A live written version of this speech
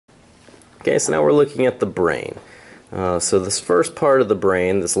Okay, so now we're looking at the brain. So this first part of the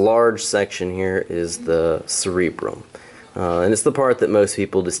brain, this large section here, is the cerebrum. And it's the part that most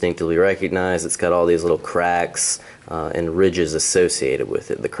people distinctively recognize. It's got all these little cracks and ridges associated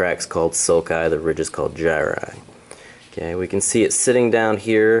with it. The cracks called sulci, the ridges called gyri. Okay, we can see it sitting down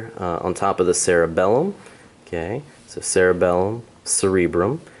here on top of the cerebellum. Okay, so cerebellum,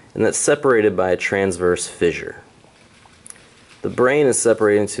 cerebrum, and that's separated by a transverse fissure. The brain is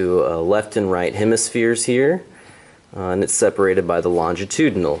separated into left and right hemispheres here, and it's separated by the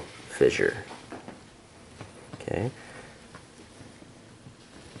longitudinal fissure. Okay.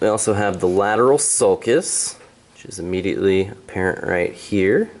 We also have the lateral sulcus, which is immediately apparent right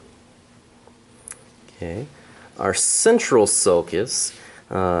here. Okay. Our central sulcus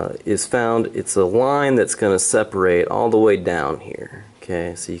is found, it's a line that's going to separate all the way down here.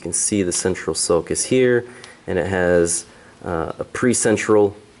 Okay, so you can see the central sulcus here, and it has a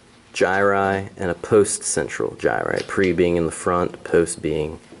precentral gyri and a post-central gyri, pre being in the front, post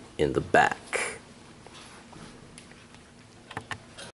being in the back.